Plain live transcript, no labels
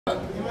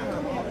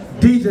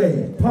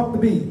DJ, pump the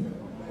beat.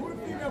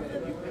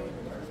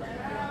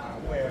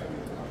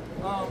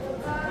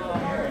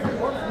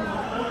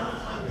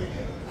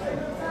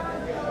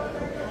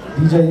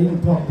 DJ, you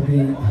can pump the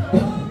beat.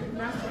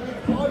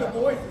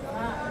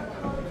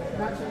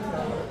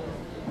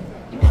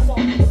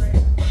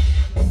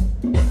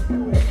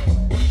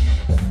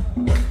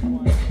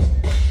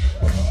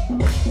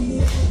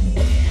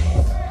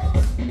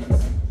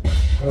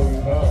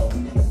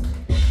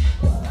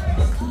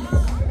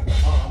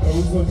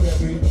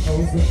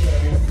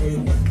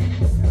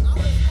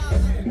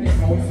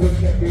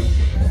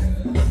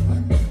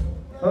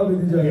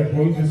 We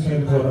just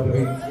changed to another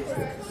beat.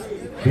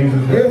 Yeah,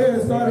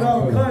 it started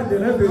off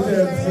content. That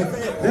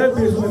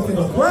bitch went to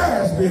the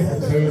flash, bitch.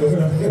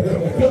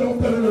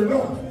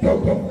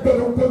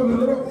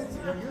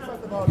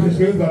 This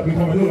feels like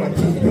becoming like.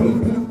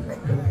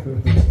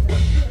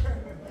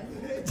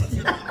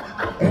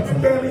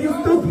 Stanley, you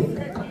stupid.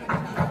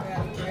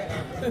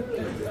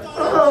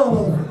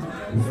 Oh.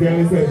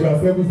 Stanley said y'all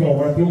said we was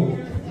gonna run through it.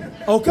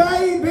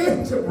 Okay,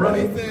 bitch. Run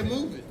it.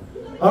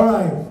 All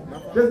right.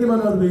 Let's give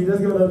another beat. Let's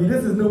give another beat.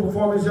 This is new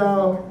performance,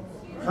 y'all.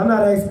 I'm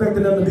not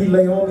expecting them to be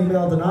Leone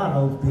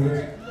Maldonado,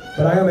 bitch.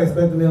 But I am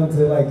expecting them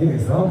to like give me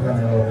some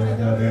kind of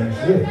goddamn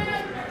shit.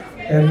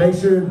 And make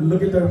sure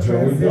look at their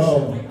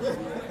transition.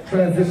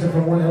 Transition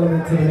from one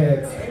element to the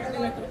next.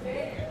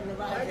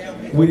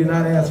 We did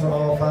not ask for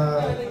all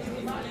five.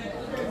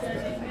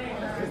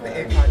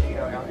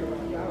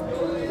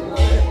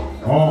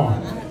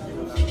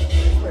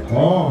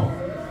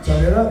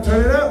 Turn it up,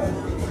 turn it up.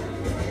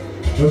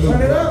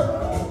 Turn it up.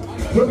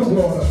 Put the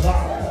floor on the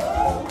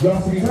top.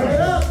 Y'all see Turn it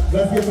up.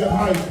 Let's get that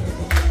hype.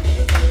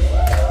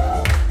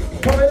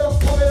 Pump it up,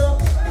 pump it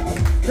up.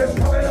 Let's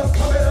pump it up,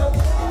 pump it up.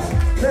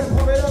 Let's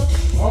pump it up.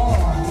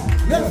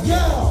 Let's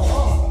go.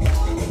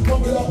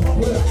 Pump it up,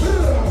 pump it up.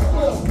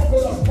 Pump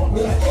it up, pump it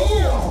up.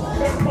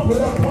 Pump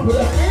it up, pump it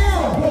up.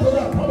 Pump it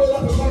up, pump it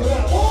up, pump it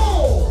up.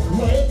 Oh,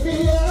 wake me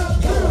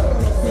up.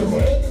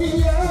 Wake me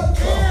up.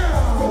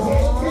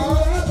 Wake me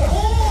up. Oh,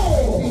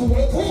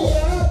 wake me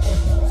up.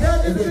 Tell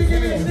this to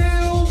give it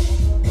new.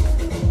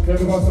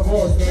 Give us some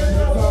more. Stand to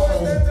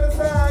the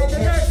side. The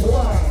next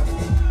one.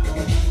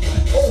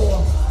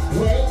 Oh,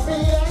 wake me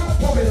up.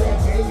 Pump it up.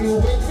 Baby,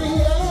 wake me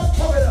up.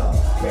 Pump it up.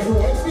 Baby,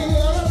 wake me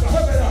up.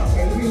 Pump it up.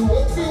 Baby,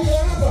 wake me up.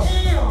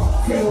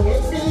 Baby,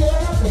 wake me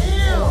up.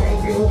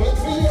 Baby,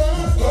 wake me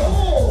up.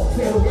 Oh,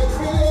 baby, wake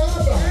me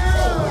up.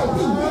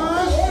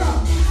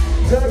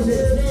 That's it.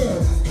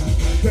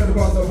 Tell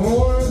about the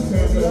horn. Tell me the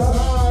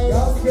side.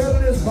 Y'all scared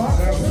of this box?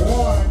 That's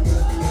one.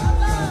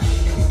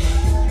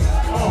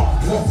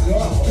 Let's go.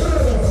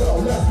 Let's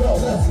go. Let's go.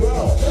 Let's go.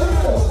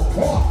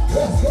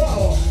 Let's go.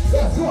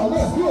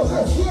 Let's go.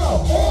 Let's go.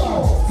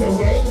 So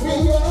wake me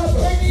up.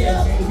 Wake me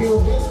up. Baby,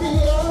 wake me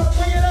up.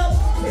 Bring it up.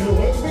 Baby,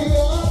 wake me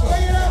up.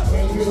 Bring it up.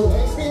 Baby,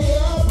 wake me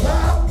up.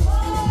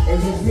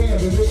 Is it him?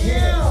 Is it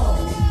him?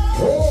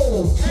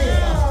 Oh,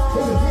 shit.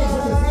 Is it him?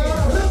 Is it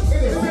him?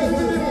 Is it him?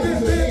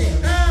 Is it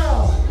him?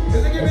 Now.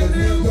 Is it giving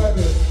new?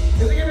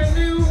 Is it giving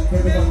new?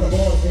 Take it on the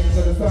board. Take it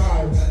to the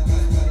side.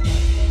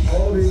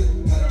 Hold it.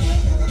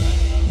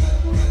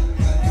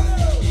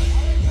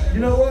 You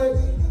know what?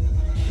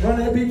 Run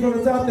that beat from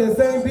the top, that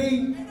same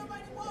beat.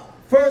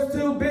 First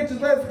two bitches,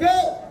 let's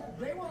go.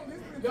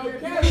 Yo, you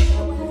can't.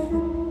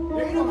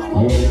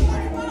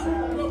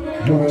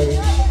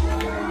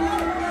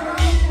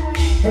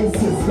 Hey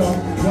sister,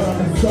 what I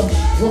mixed up,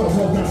 what I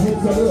broke down,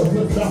 hits a little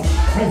bit stuff.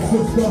 Hey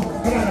sister,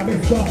 I got a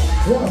mixed up,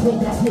 what I broke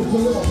down, hits a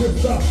little bit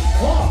stuff.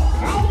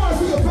 I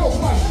wanna see a broke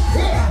like,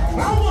 yeah,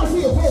 I wanna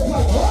see a broke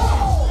like,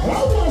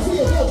 I wanna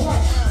see a broke like,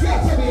 yeah,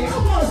 baby, I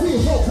wanna see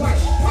a broke like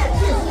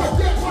this, like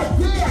that,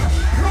 like that,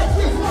 like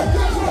this, like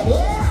that, like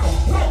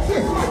like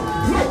this,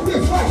 like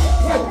this,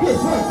 like this,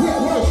 like that,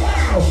 like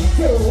wow.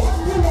 So what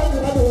do you want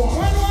to do?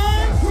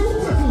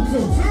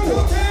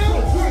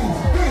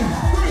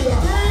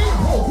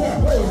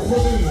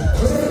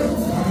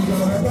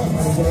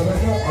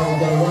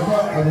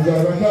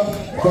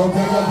 Don't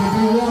take up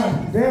the new one.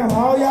 Damn,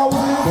 all y'all was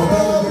Don't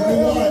take up the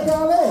new one.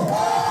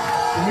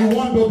 The new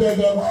one,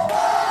 Bodega.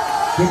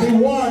 The new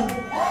one.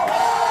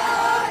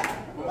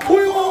 Who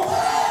you want?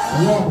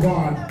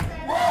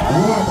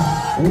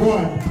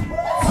 One,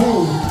 2,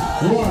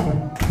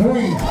 1, 3,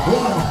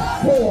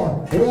 1, 4,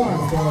 1.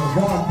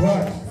 One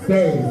Clutch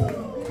stays.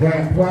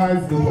 Grand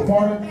prize, the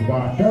performance,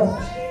 Von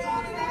Dutch.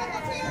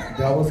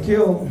 That was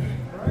killed.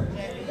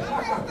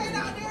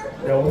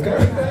 That was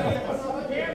good.